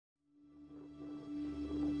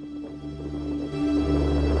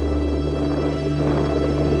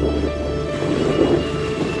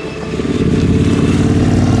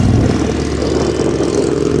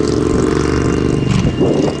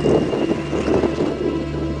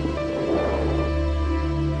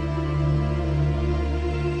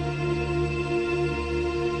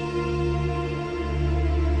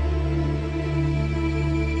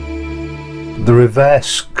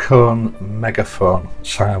reverse cone Megaphone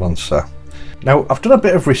silencer. Now, I've done a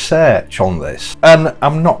bit of research on this and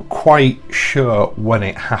I'm not quite sure when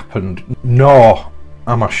it happened, nor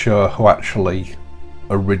am I sure who actually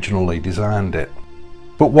originally designed it.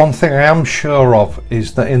 But one thing I am sure of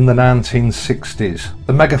is that in the 1960s,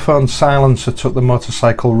 the Megaphone silencer took the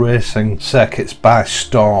motorcycle racing circuits by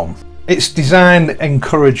storm. Its design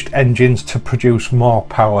encouraged engines to produce more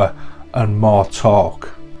power and more torque,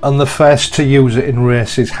 and the first to use it in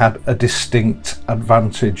races had a distinct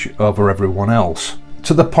advantage over everyone else,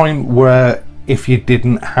 to the point where if you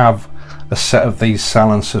didn't have a set of these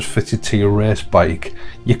silencers fitted to your race bike,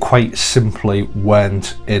 you quite simply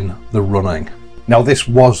weren't in the running. Now, this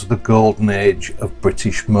was the golden age of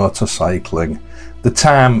British motorcycling, the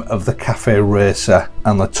time of the cafe racer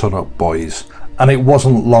and the ton-up boys, and it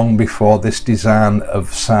wasn't long before this design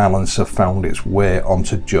of silencer found its way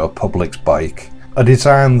onto Joe Public's bike. A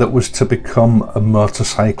design that was to become a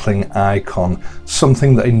motorcycling icon,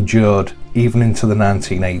 something that endured even into the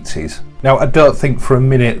 1980s. Now, I don't think for a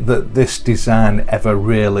minute that this design ever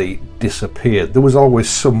really disappeared. There was always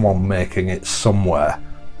someone making it somewhere,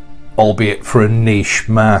 albeit for a niche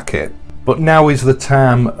market. But now is the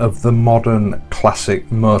time of the modern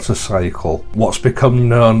classic motorcycle, what's become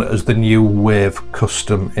known as the new wave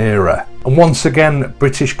custom era. And once again,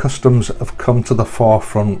 British Customs have come to the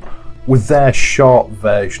forefront with their short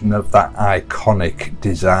version of that iconic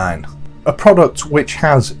design. A product which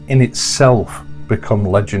has in itself become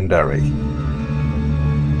legendary.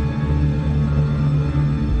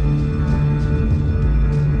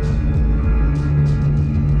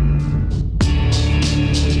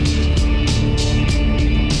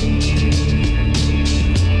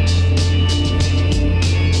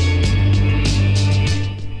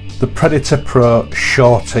 The Predator Pro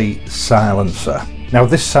Shorty silencer. Now,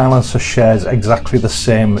 this silencer shares exactly the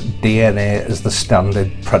same DNA as the standard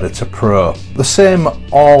Predator Pro. The same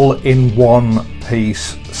all-in-one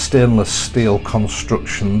piece stainless steel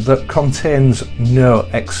construction that contains no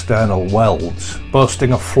external welds,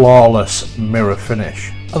 boasting a flawless mirror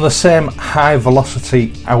finish. And the same high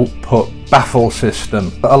velocity output baffle system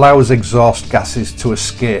that allows exhaust gases to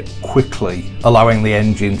escape quickly, allowing the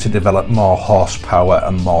engine to develop more horsepower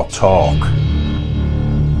and more torque.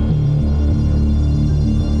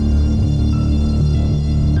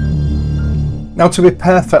 Now, to be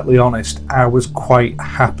perfectly honest, I was quite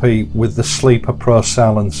happy with the Sleeper Pro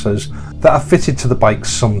silencers that I fitted to the bike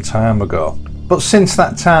some time ago. But since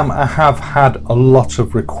that time, I have had a lot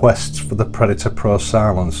of requests for the Predator Pro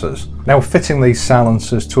silencers. Now, fitting these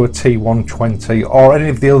silencers to a T120 or any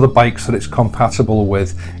of the other bikes that it's compatible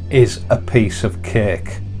with is a piece of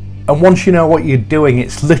cake. And once you know what you're doing,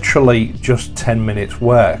 it's literally just 10 minutes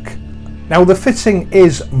work. Now, the fitting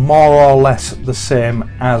is more or less the same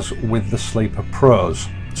as with the Sleeper Pros,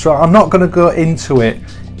 so I'm not going to go into it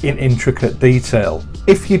in intricate detail.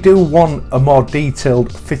 If you do want a more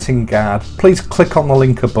detailed fitting guide, please click on the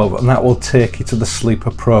link above and that will take you to the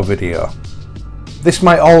Sleeper Pro video. This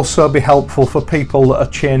might also be helpful for people that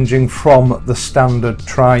are changing from the standard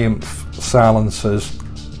Triumph silencers,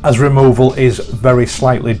 as removal is very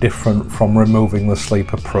slightly different from removing the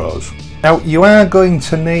Sleeper Pros. Now, you are going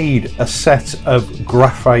to need a set of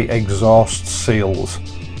graphite exhaust seals.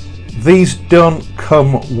 These don't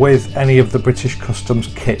come with any of the British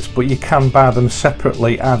Customs kits, but you can buy them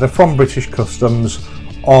separately either from British Customs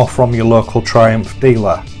or from your local Triumph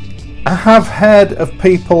dealer. I have heard of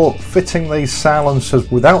people fitting these silencers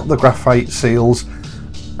without the graphite seals.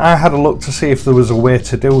 I had a look to see if there was a way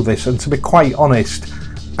to do this, and to be quite honest,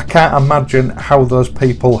 I can't imagine how those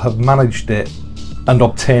people have managed it and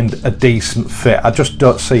obtained a decent fit. I just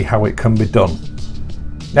don't see how it can be done.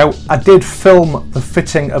 Now, I did film the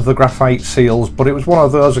fitting of the graphite seals, but it was one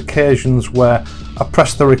of those occasions where I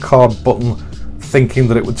pressed the record button thinking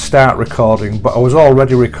that it would start recording, but I was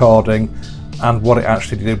already recording, and what it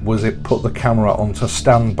actually did was it put the camera onto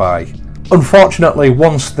standby. Unfortunately,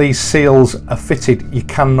 once these seals are fitted, you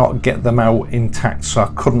cannot get them out intact, so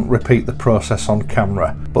I couldn't repeat the process on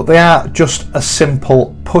camera. But they are just a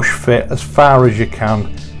simple push fit as far as you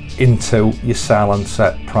can into your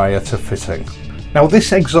silencer prior to fitting. Now,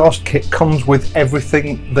 this exhaust kit comes with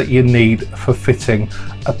everything that you need for fitting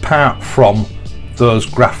apart from those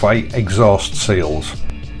graphite exhaust seals.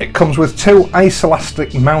 It comes with two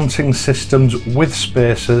isolastic mounting systems with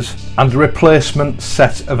spacers and a replacement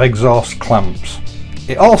set of exhaust clamps.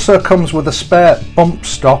 It also comes with a spare bump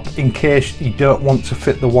stop in case you don't want to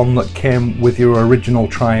fit the one that came with your original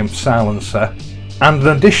Triumph silencer, and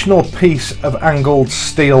an additional piece of angled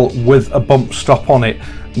steel with a bump stop on it.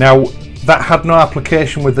 Now, that had no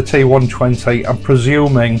application with the T120. I'm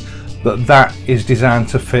presuming that is designed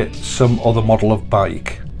to fit some other model of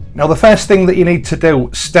bike. Now the first thing that you need to do,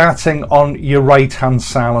 starting on your right hand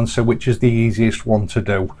silencer, which is the easiest one to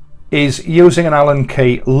do, is using an Allen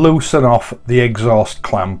key, loosen off the exhaust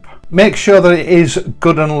clamp. Make sure that it is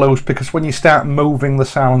good and loose, because when you start moving the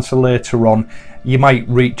silencer later on, you might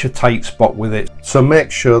reach a tight spot with it. So make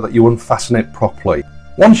sure that you unfasten it properly.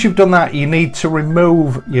 Once you've done that, you need to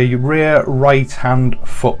remove your rear right hand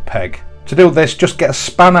foot peg. To do this, just get a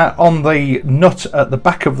spanner on the nut at the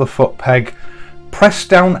back of the foot peg, press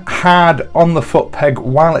down hard on the foot peg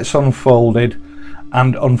while it's unfolded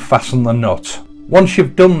and unfasten the nut. Once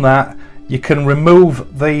you've done that, you can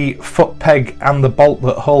remove the foot peg and the bolt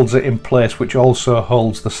that holds it in place, which also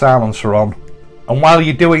holds the silencer on. And while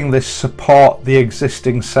you're doing this, support the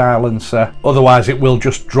existing silencer, otherwise it will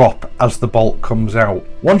just drop as the bolt comes out.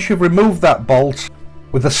 Once you've removed that bolt,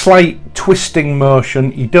 with a slight twisting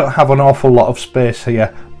motion, you don't have an awful lot of space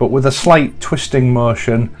here, but with a slight twisting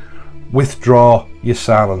motion, withdraw your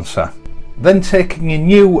silencer. Then taking your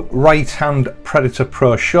new right hand Predator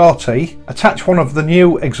Pro Shorty, attach one of the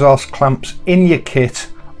new exhaust clamps in your kit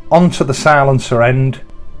onto the silencer end.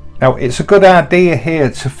 Now it's a good idea here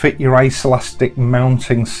to fit your isoelastic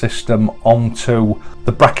mounting system onto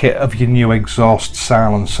the bracket of your new exhaust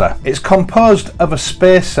silencer. It's composed of a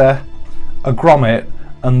spacer, a grommet,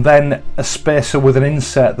 and then a spacer with an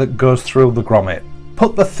insert that goes through the grommet.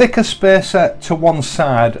 Put the thicker spacer to one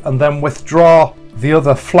side and then withdraw the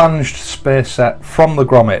other flanged spacer from the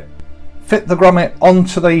grommet. Fit the grommet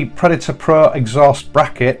onto the Predator Pro exhaust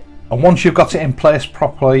bracket, and once you've got it in place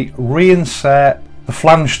properly, reinsert the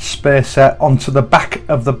flanged spacer onto the back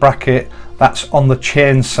of the bracket that's on the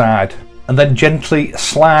chain side, and then gently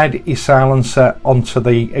slide your silencer onto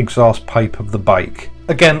the exhaust pipe of the bike.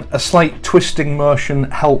 Again, a slight twisting motion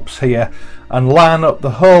helps here, and line up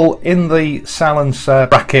the hole in the silencer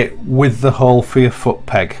bracket with the hole for your foot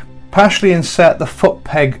peg. Partially insert the foot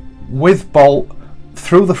peg with bolt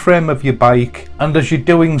through the frame of your bike, and as you're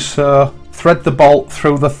doing so, thread the bolt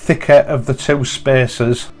through the thicker of the two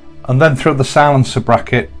spacers and then through the silencer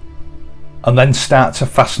bracket, and then start to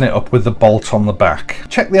fasten it up with the bolt on the back.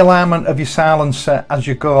 Check the alignment of your silencer as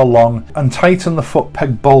you go along and tighten the foot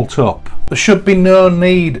peg bolt up. There should be no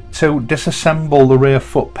need to disassemble the rear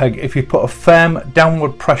foot peg. If you put a firm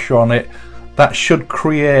downward pressure on it, that should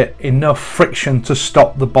create enough friction to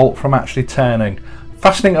stop the bolt from actually turning.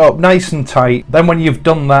 Fastening it up nice and tight, then when you've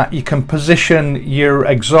done that, you can position your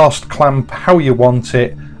exhaust clamp how you want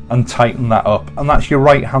it and tighten that up, and that's your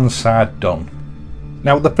right hand side done.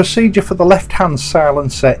 Now the procedure for the left hand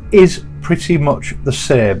silencer is pretty much the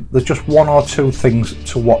same. There's just one or two things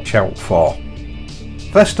to watch out for.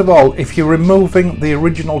 First of all, if you're removing the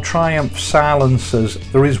original Triumph silencers,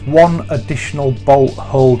 there is one additional bolt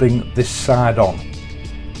holding this side on,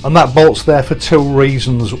 and that bolt's there for two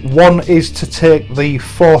reasons. One is to take the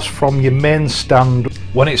force from your main stand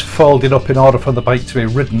when it's folded up in order for the bike to be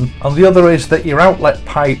ridden, and the other is that your outlet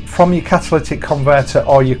pipe from your catalytic converter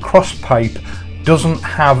or your cross pipe doesn't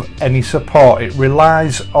have any support. It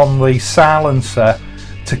relies on the silencer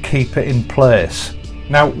to keep it in place.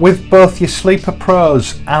 Now with both your Sleeper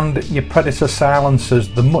Pros and your Predator silencers,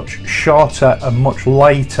 they're much shorter and much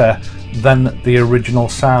lighter than the original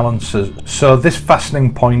silencers, so this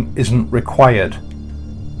fastening point isn't required.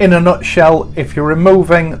 In a nutshell, if you're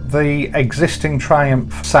removing the existing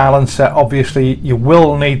Triumph silencer, obviously you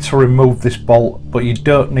will need to remove this bolt, but you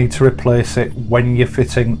don't need to replace it when you're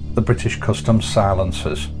fitting the British Custom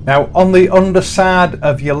silencers. Now on the underside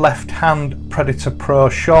of your left hand Predator Pro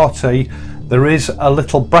Shorty, there is a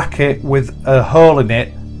little bracket with a hole in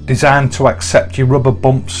it designed to accept your rubber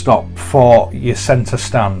bump stop for your centre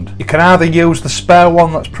stand. You can either use the spare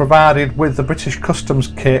one that's provided with the British Customs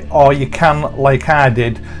kit, or you can, like I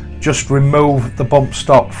did, just remove the bump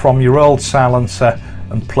stop from your old silencer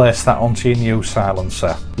and place that onto your new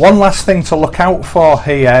silencer. One last thing to look out for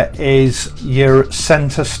here is your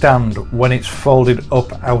centre stand when it's folded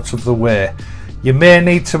up out of the way. You may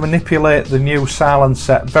need to manipulate the new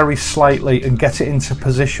silencer very slightly and get it into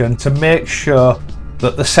position to make sure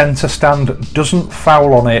that the centre stand doesn't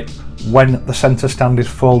foul on it when the centre stand is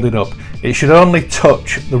folded up. It should only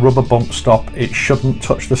touch the rubber bump stop, it shouldn't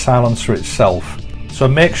touch the silencer itself. So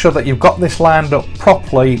make sure that you've got this lined up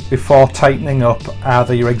properly before tightening up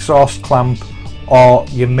either your exhaust clamp or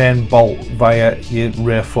your main bolt via your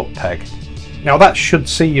rear foot peg. Now that should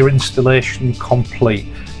see your installation complete.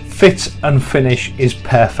 Fit and finish is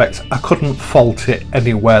perfect. I couldn't fault it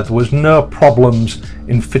anywhere. There was no problems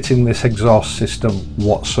in fitting this exhaust system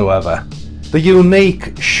whatsoever. The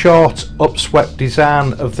unique short upswept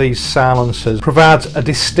design of these silencers provides a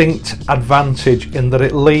distinct advantage in that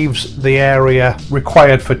it leaves the area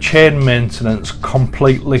required for chain maintenance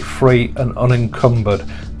completely free and unencumbered.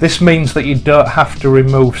 This means that you don't have to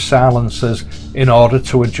remove silencers in order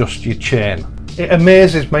to adjust your chain. It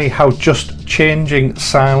amazes me how just changing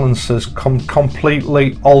silencers can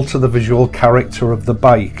completely alter the visual character of the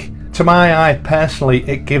bike. To my eye personally,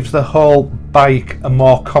 it gives the whole bike a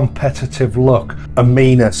more competitive look, a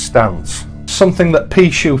meaner stance, something that pea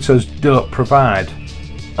shooters don't provide.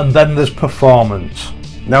 And then there's performance.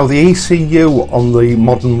 Now the ECU on the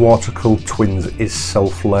modern water-cooled twins is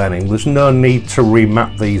self-learning. There's no need to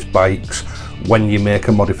remap these bikes when you make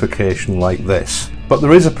a modification like this. But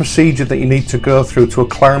there is a procedure that you need to go through to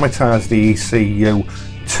acclimatise the ECU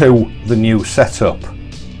to the new setup.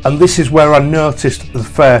 And this is where I noticed the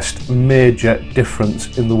first major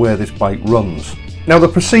difference in the way this bike runs. Now the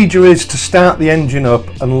procedure is to start the engine up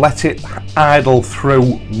and let it idle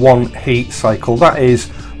through one heat cycle. That is,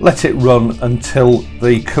 let it run until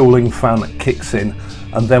the cooling fan kicks in,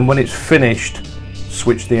 and then when it's finished,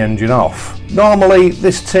 switch the engine off. Normally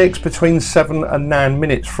this takes between 7 and 9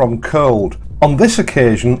 minutes from cold. On this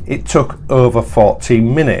occasion it took over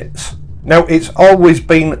 14 minutes. Now it's always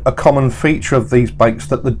been a common feature of these bikes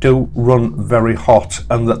that they do run very hot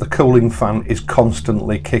and that the cooling fan is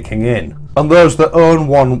constantly kicking in. And those that own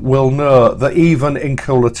one will know that even in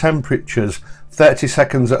cooler temperatures, 30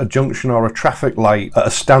 seconds at a junction or a traffic light at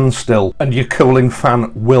a standstill and your cooling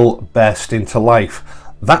fan will burst into life.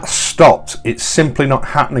 That's stopped. It's simply not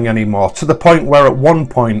happening anymore, to the point where at one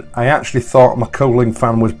point I actually thought my cooling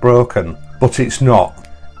fan was broken, but it's not.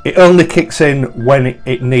 It only kicks in when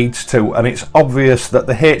it needs to, and it's obvious that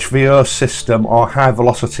the HVO system, or high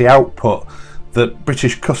velocity output, that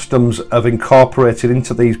British Customs have incorporated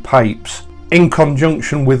into these pipes, in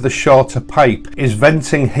conjunction with the shorter pipe, is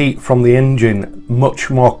venting heat from the engine much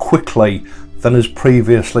more quickly than has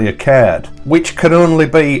previously occurred, which can only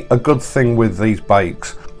be a good thing with these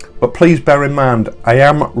bikes. But please bear in mind, I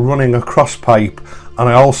am running a cross pipe and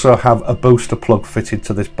I also have a booster plug fitted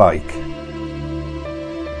to this bike.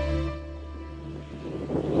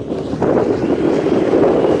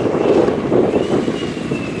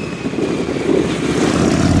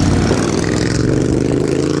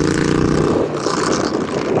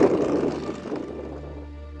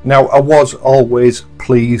 Now I was always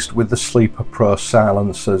pleased with the Sleeper Pro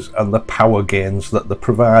silencers and the power gains that they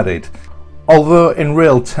provided, although in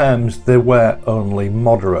real terms they were only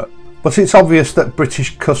moderate. But it's obvious that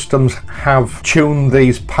British Customs have tuned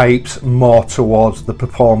these pipes more towards the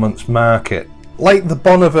performance market. Like the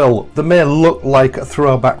Bonneville, they may look like a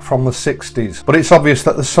throwback from the 60s, but it's obvious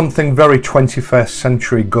that there's something very 21st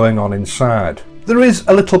century going on inside. There is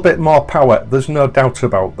a little bit more power, there's no doubt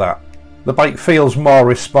about that. The bike feels more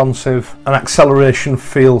responsive and acceleration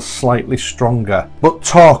feels slightly stronger, but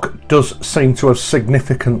torque does seem to have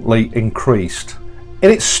significantly increased.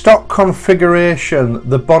 In its stock configuration,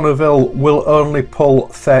 the Bonneville will only pull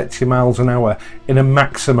 30 miles an hour in a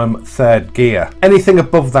maximum third gear. Anything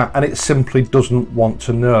above that and it simply doesn't want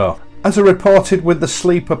to know. As I reported with the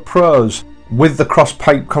Sleeper Pros, with the cross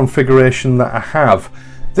pipe configuration that I have,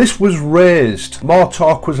 this was raised, more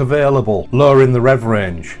torque was available, lowering the rev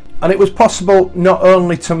range. And it was possible not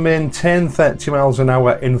only to maintain 30 miles an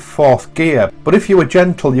hour in fourth gear, but if you were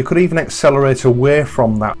gentle you could even accelerate away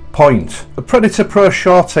from that point. The Predator Pro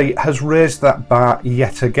Shorty has raised that bar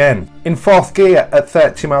yet again. In fourth gear at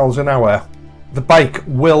 30 miles an hour, the bike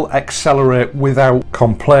will accelerate without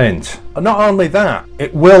complaint. And not only that,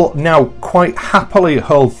 it will now quite happily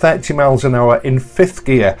hold 30 miles an hour in fifth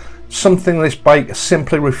gear, something this bike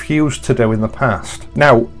simply refused to do in the past.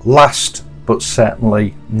 Now, last but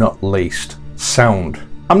certainly not least, sound.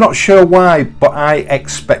 I'm not sure why, but I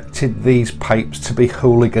expected these pipes to be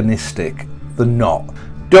hooliganistic. They're not.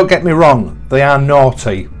 Don't get me wrong, they are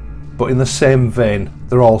naughty, but in the same vein,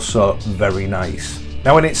 they're also very nice.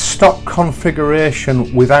 Now in its stock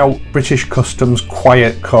configuration without British Customs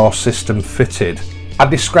quiet core system fitted, I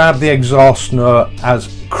describe the exhaust note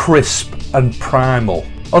as crisp and primal.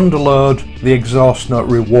 Under load, the exhaust note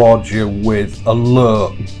rewards you with a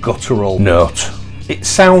low guttural note. It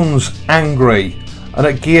sounds angry, and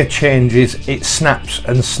at gear changes it snaps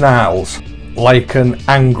and snarls like an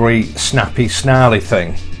angry, snappy, snarly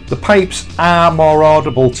thing. The pipes are more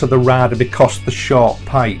audible to the rider because they're short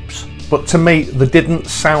pipes, but to me they didn't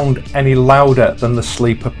sound any louder than the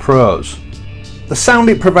Sleeper Pros. The sound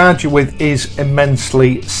it provides you with is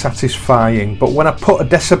immensely satisfying, but when I put a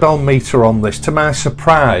decibel meter on this, to my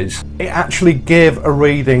surprise, it actually gave a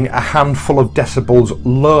reading a handful of decibels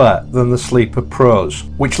lower than the Sleeper Pros,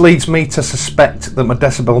 which leads me to suspect that my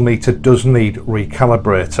decibel meter does need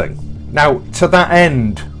recalibrating. Now, to that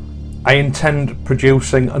end, I intend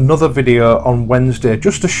producing another video on Wednesday,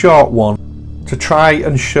 just a short one, to try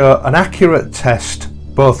and show an accurate test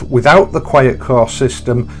both without the quiet core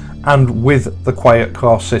system and with the quiet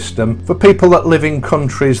core system for people that live in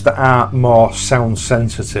countries that are more sound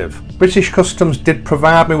sensitive. British Customs did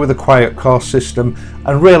provide me with a quiet core system,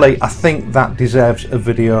 and really I think that deserves a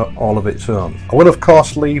video all of its own. I will of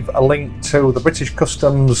course leave a link to the British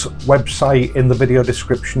Customs website in the video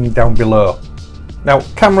description down below. Now,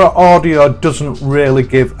 camera audio doesn't really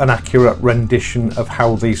give an accurate rendition of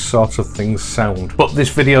how these sorts of things sound, but this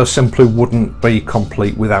video simply wouldn't be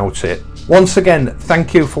complete without it. Once again,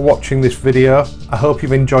 thank you for watching this video. I hope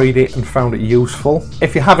you've enjoyed it and found it useful.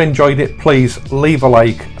 If you have enjoyed it, please leave a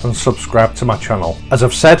like and subscribe to my channel. As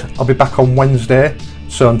I've said, I'll be back on Wednesday,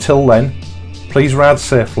 so until then, please ride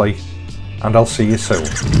safely and I'll see you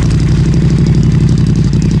soon.